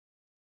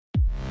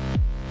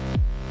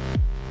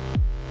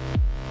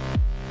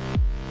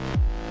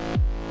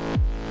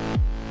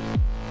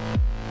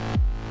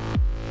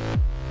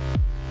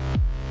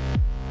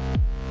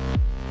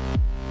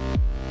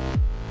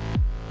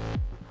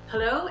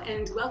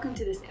and welcome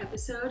to this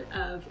episode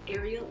of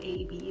Aerial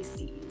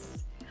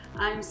ABCs.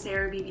 I'm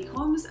Sarah B.B.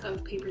 Holmes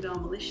of Doll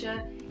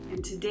Militia,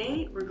 and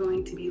today we're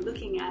going to be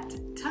looking at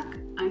tuck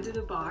under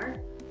the bar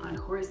on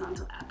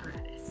horizontal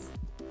apparatus.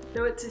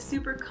 Though it's a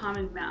super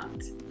common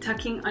mount,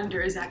 tucking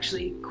under is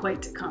actually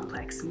quite a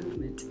complex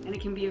movement, and it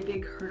can be a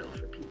big hurdle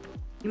for people.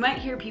 You might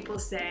hear people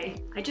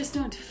say, "I just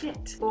don't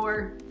fit,"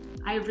 or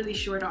 "I have really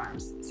short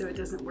arms, so it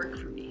doesn't work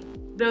for me."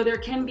 Though there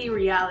can be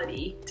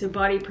reality to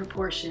body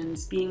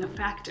proportions being a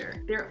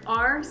factor, there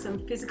are some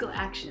physical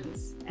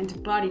actions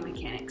and body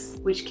mechanics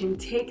which can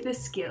take the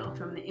skill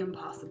from the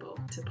impossible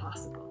to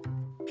possible.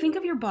 Think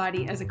of your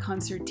body as a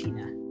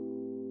concertina.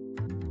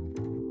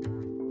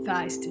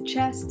 Thighs to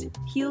chest,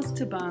 heels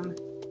to bum,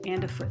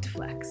 and a foot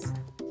flex.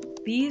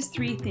 These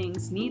three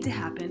things need to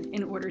happen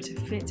in order to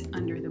fit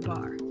under the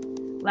bar.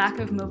 Lack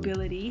of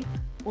mobility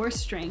or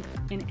strength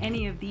in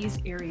any of these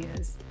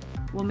areas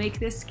will make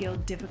this skill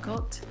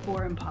difficult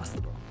or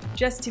impossible.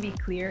 Just to be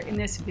clear, in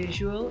this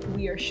visual,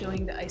 we are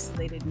showing the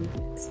isolated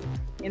movements.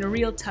 In a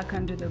real tuck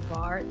under the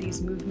bar,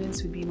 these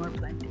movements would be more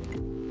blended.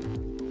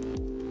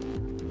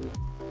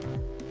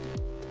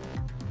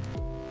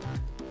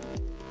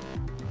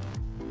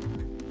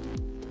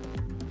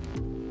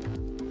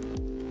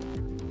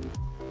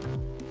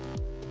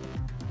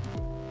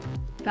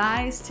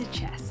 Thighs to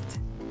chest.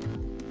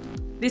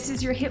 This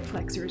is your hip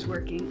flexors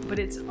working, but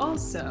it's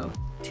also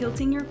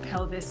tilting your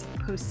pelvis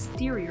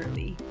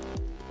posteriorly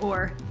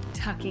or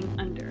tucking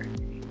under.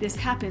 This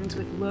happens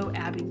with low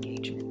ab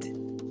engagement.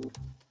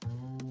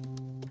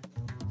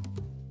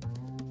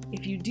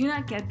 If you do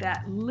not get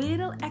that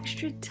little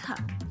extra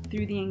tuck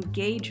through the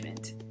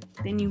engagement,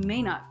 then you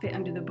may not fit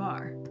under the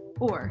bar,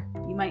 or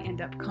you might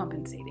end up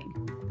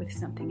compensating with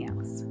something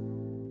else.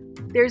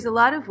 There's a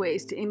lot of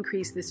ways to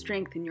increase the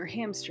strength in your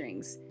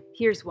hamstrings.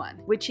 Here's one,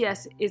 which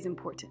yes, is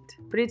important,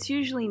 but it's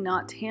usually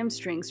not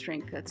hamstring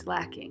strength that's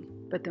lacking,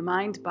 but the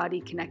mind-body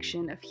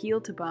connection of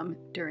heel to bum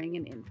during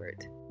an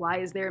invert. Why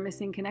is there a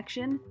missing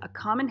connection? A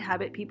common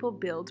habit people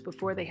build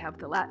before they have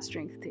the lat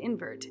strength to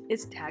invert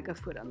is tag a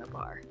foot on the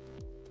bar.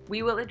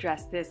 We will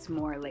address this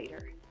more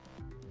later.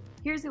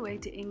 Here's a way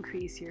to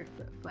increase your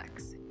foot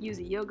flex. Use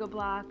a yoga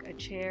block, a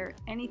chair,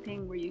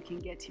 anything where you can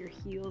get your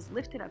heels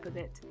lifted up a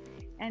bit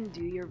and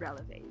do your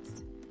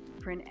releves.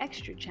 For an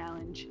extra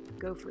challenge,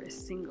 go for a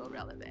single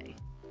releve.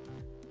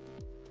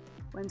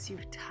 Once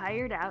you've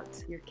tired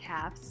out your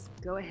calves,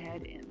 go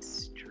ahead and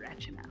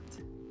stretch them out.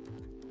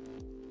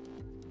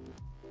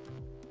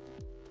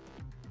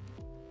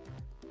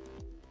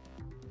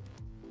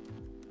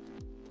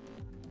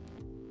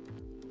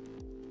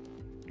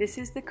 This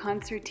is the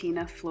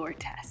concertina floor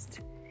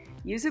test.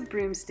 Use a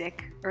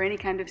broomstick or any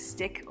kind of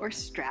stick or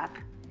strap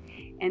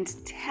and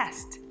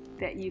test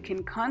that you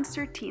can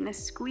concertina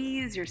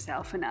squeeze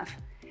yourself enough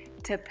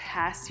to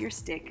pass your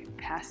stick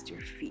past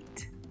your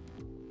feet.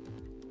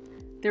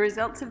 The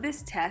results of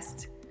this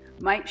test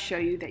might show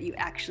you that you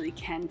actually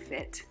can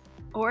fit,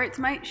 or it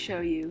might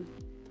show you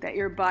that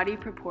your body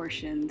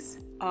proportions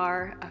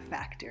are a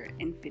factor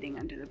in fitting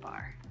under the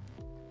bar.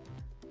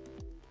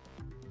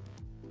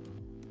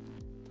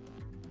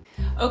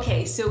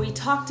 Okay, so we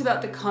talked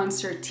about the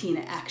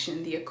concertina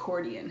action, the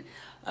accordion,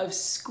 of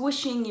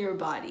squishing your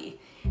body,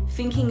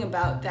 thinking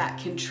about that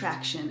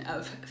contraction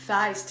of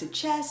thighs to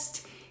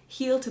chest,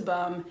 heel to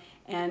bum,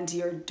 and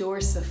your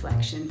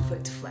dorsiflexion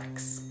foot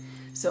flex.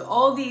 So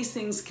all these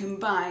things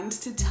combined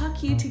to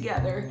tuck you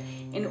together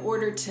in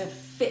order to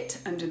fit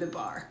under the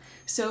bar.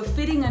 So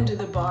fitting under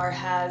the bar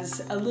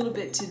has a little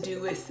bit to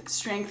do with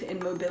strength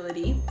and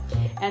mobility,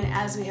 and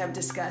as we have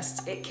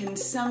discussed, it can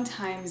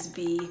sometimes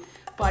be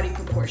body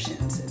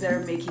proportions that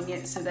are making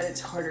it so that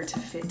it's harder to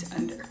fit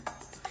under.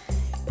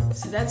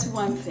 So that's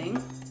one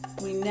thing.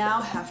 We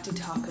now have to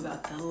talk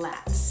about the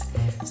lats.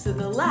 So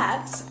the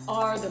lats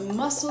are the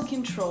muscle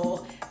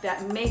control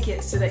that make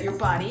it so that your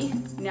body,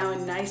 now a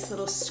nice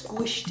little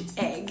squished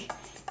egg,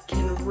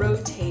 can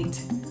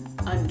rotate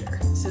under.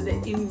 So the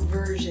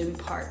inversion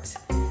part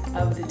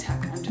of the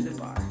tuck under the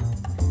bar.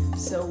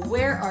 So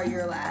where are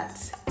your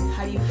lats?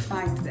 How do you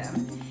find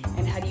them?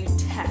 And how do you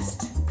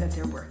test that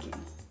they're working?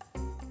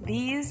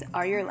 These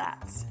are your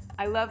lats.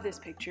 I love this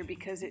picture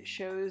because it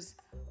shows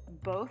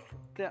both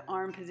the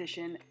arm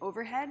position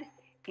overhead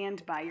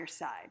and by your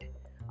side.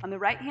 On the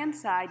right-hand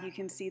side, you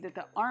can see that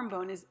the arm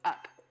bone is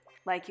up,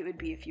 like it would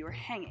be if you were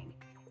hanging.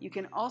 You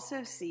can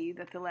also see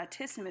that the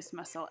latissimus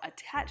muscle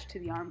attached to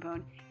the arm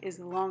bone is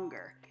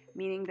longer,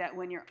 meaning that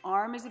when your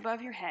arm is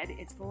above your head,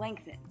 it's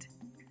lengthened.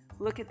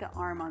 Look at the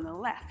arm on the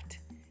left.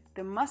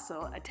 The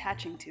muscle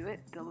attaching to it,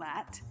 the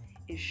lat,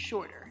 is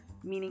shorter,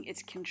 meaning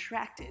it's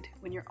contracted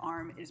when your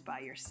arm is by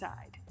your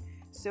side.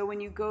 So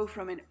when you go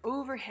from an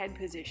overhead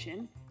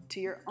position to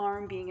your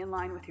arm being in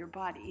line with your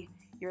body,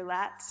 your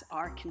lats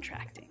are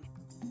contracting.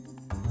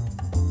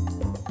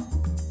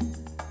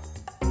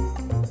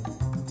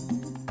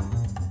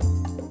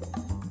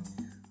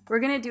 We're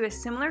going to do a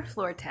similar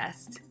floor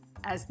test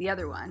as the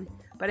other one,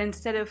 but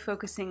instead of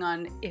focusing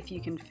on if you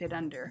can fit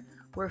under,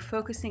 we're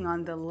focusing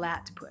on the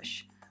lat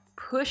push.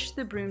 Push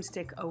the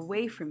broomstick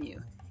away from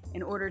you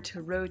in order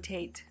to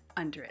rotate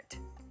under it.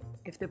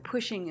 If the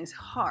pushing is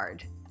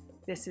hard,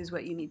 this is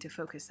what you need to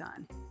focus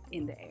on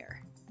in the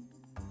air.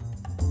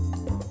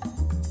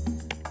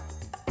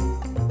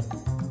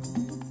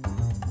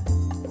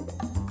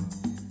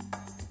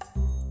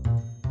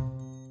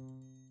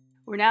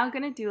 We're now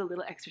going to do a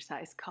little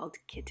exercise called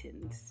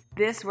kittens.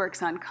 This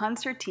works on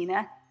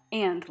concertina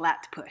and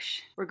lat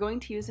push. We're going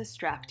to use a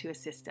strap to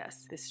assist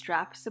us. The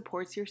strap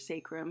supports your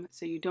sacrum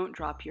so you don't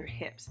drop your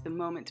hips the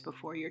moment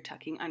before you're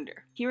tucking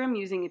under. Here I'm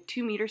using a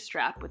 2-meter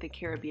strap with a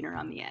carabiner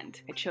on the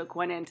end. I choke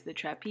one end to the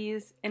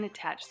trapeze and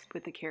attach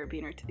with the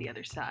carabiner to the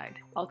other side.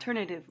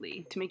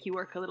 Alternatively, to make you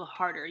work a little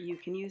harder, you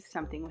can use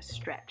something with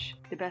stretch.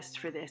 The best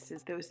for this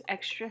is those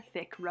extra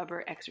thick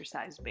rubber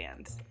exercise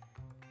bands.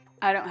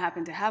 I don't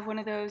happen to have one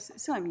of those,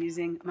 so I'm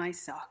using my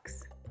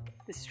socks.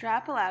 The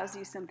strap allows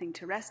you something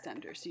to rest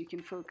under so you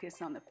can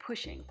focus on the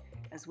pushing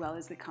as well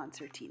as the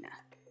concertina.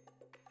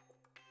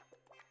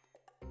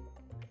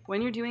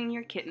 When you're doing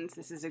your kittens,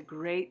 this is a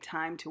great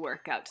time to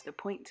work out to the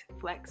point,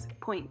 flex,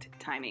 point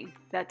timing.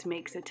 That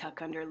makes a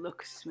tuck under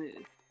look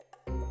smooth.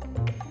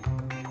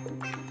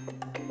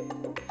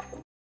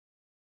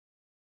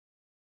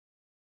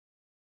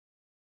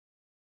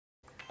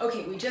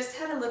 Okay, we just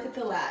had a look at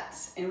the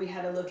lats and we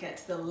had a look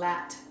at the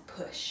lat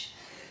push.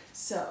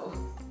 So,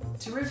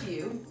 to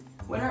review,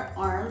 when our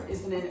arm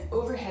is in an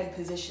overhead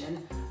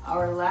position,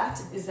 our lat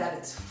is at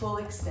its full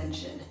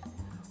extension.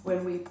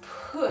 When we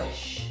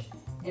push,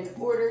 in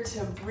order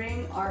to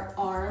bring our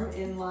arm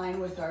in line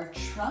with our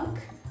trunk,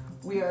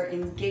 we are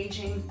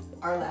engaging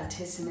our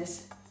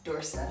latissimus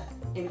dorsa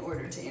in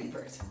order to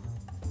invert.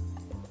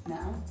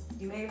 Now,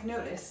 you may have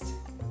noticed,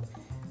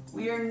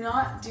 we are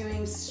not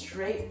doing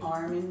straight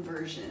arm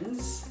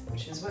inversions,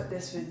 which is what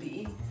this would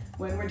be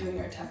when we're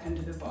doing our tuck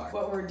under the bar.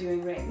 What we're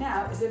doing right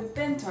now is a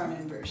bent arm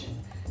inversion.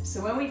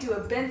 So when we do a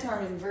bent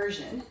arm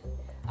inversion,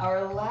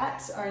 our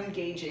lats are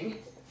engaging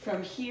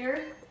from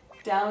here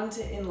down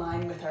to in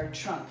line with our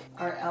trunk.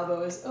 Our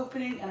elbow is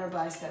opening and our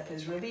bicep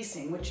is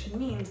releasing, which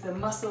means the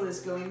muscle is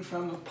going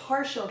from a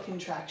partial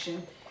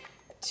contraction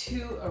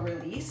to a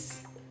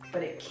release,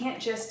 but it can't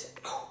just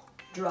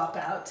drop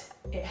out.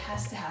 It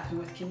has to happen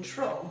with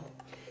control.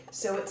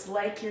 So it's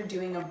like you're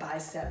doing a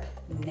bicep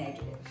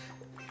negative.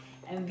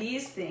 And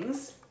these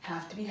things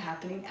have to be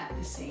happening at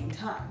the same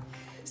time.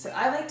 So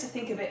I like to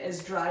think of it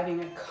as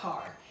driving a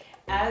car.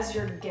 As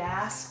your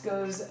gas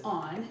goes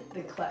on,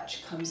 the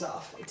clutch comes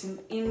off. It's an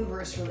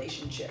inverse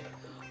relationship.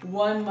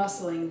 One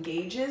muscle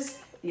engages,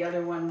 the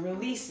other one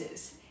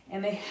releases.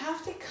 And they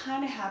have to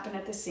kind of happen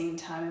at the same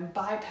time and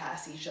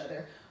bypass each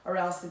other, or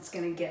else it's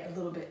going to get a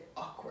little bit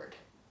awkward.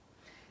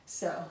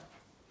 So,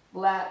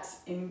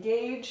 lats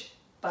engage,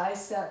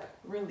 bicep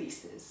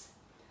releases.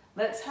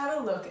 Let's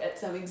have a look at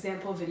some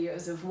example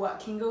videos of what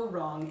can go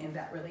wrong in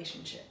that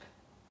relationship.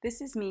 This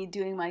is me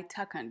doing my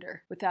tuck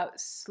under without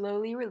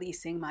slowly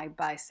releasing my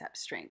bicep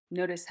strength.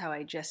 Notice how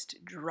I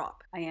just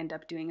drop. I end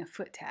up doing a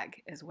foot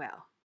tag as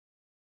well.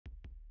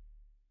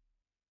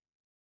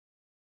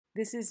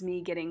 This is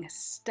me getting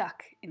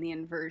stuck in the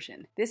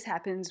inversion. This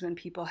happens when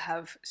people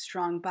have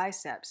strong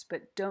biceps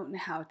but don't know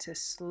how to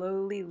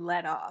slowly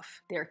let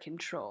off their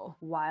control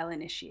while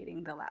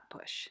initiating the lat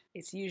push.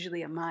 It's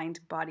usually a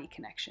mind-body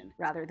connection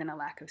rather than a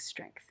lack of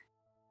strength.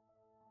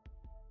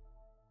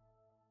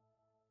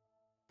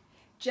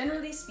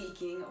 Generally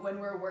speaking, when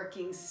we're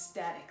working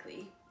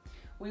statically,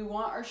 we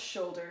want our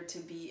shoulder to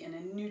be in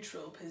a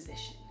neutral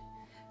position.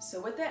 So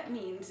what that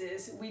means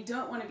is we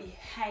don't want to be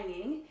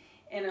hanging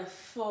in a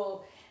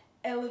full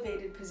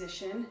elevated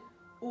position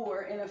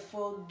or in a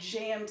full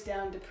jammed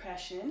down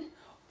depression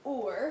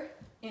or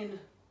in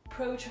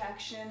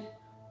protraction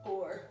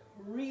or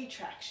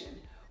retraction.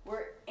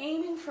 We're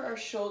aiming for our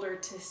shoulder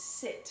to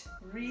sit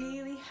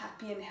really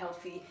happy and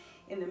healthy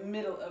in the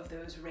middle of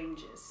those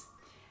ranges.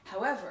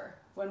 However,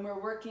 when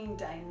we're working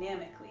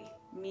dynamically,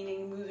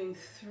 meaning moving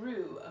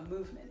through a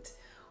movement,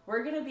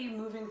 we're going to be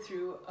moving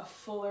through a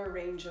fuller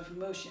range of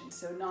motion,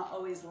 so not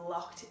always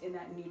locked in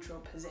that neutral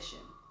position.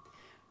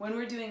 When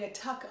we're doing a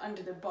tuck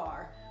under the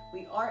bar,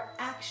 we are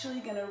actually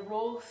going to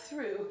roll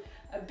through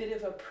a bit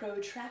of a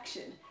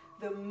protraction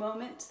the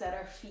moment that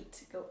our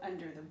feet go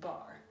under the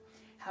bar.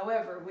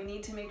 However, we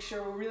need to make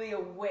sure we're really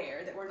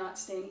aware that we're not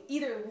staying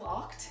either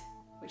locked,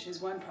 which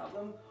is one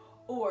problem,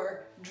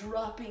 or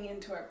dropping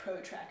into our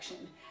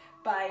protraction.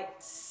 By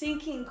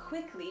sinking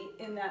quickly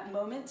in that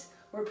moment,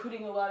 we're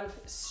putting a lot of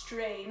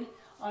strain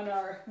on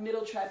our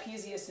middle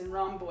trapezius and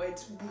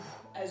rhomboids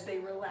as they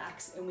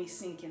relax and we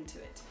sink into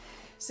it.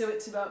 So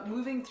it's about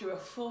moving through a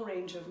full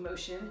range of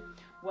motion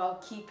while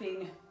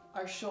keeping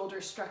our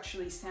shoulders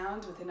structurally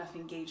sound with enough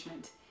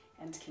engagement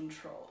and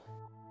control.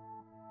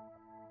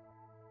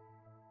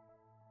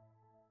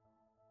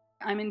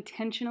 I'm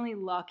intentionally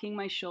locking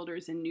my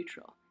shoulders in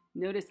neutral.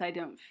 Notice I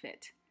don't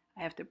fit.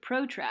 I have to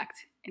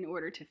protract in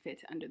order to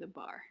fit under the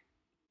bar.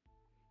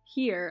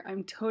 Here,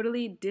 I'm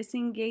totally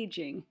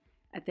disengaging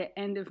at the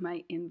end of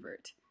my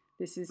invert.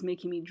 This is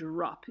making me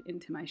drop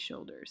into my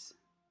shoulders.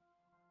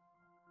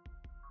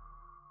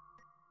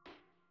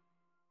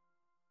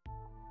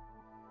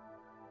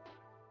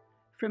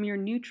 From your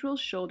neutral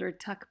shoulder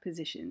tuck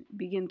position,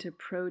 begin to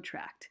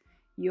protract.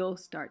 You'll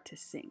start to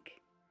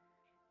sink.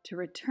 To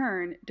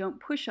return, don't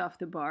push off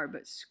the bar,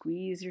 but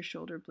squeeze your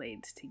shoulder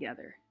blades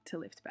together to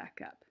lift back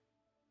up.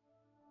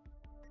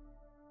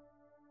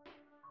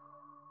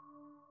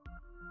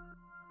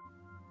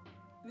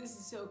 This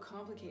is so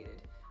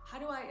complicated. How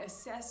do I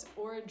assess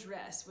or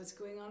address what's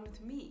going on with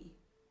me?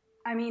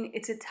 I mean,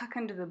 it's a tuck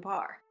under the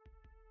bar.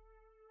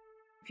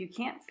 If you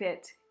can't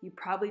fit, you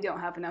probably don't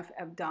have enough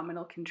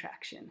abdominal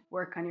contraction.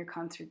 Work on your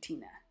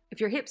concertina. If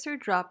your hips are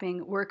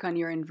dropping, work on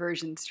your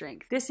inversion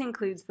strength. This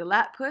includes the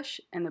lat push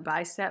and the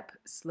bicep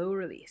slow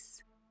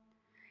release.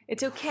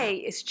 It's okay,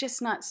 it's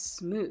just not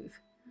smooth.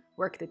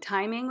 Work the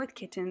timing with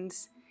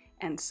kittens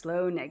and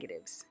slow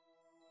negatives.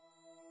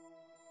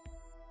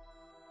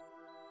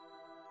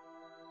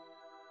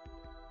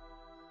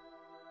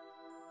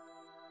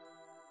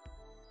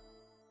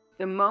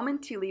 The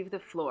moment you leave the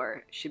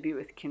floor should be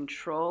with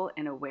control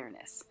and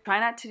awareness. Try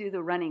not to do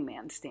the running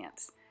man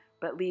stance,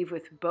 but leave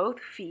with both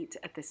feet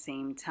at the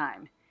same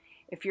time.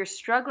 If you're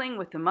struggling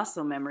with the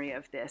muscle memory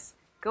of this,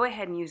 go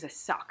ahead and use a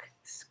sock.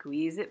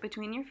 Squeeze it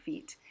between your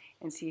feet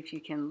and see if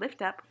you can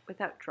lift up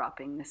without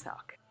dropping the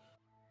sock.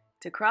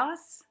 To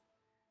cross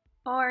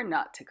or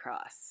not to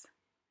cross?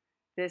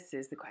 This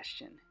is the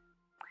question.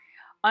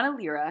 On a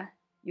lyra,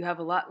 you have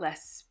a lot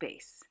less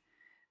space.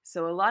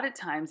 So a lot of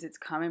times it's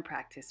common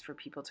practice for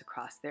people to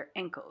cross their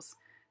ankles,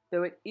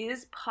 though it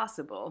is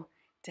possible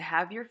to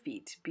have your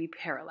feet be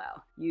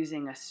parallel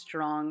using a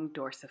strong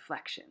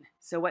dorsiflexion.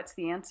 So what's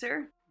the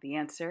answer? The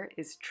answer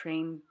is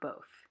train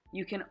both.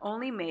 You can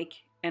only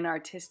make an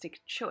artistic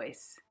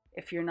choice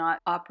if you're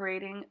not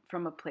operating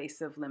from a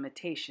place of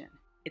limitation.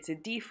 It's a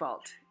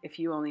default if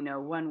you only know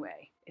one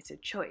way. It's a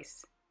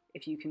choice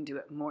if you can do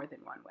it more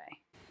than one way.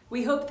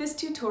 We hope this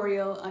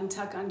tutorial on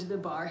Tuck Under the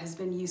Bar has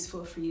been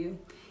useful for you.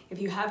 If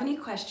you have any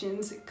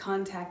questions,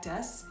 contact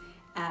us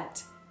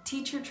at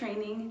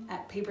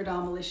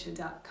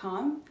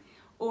teachertraining@paperdollmilitia.com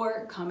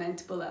or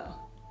comment below.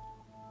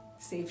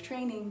 Safe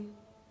training!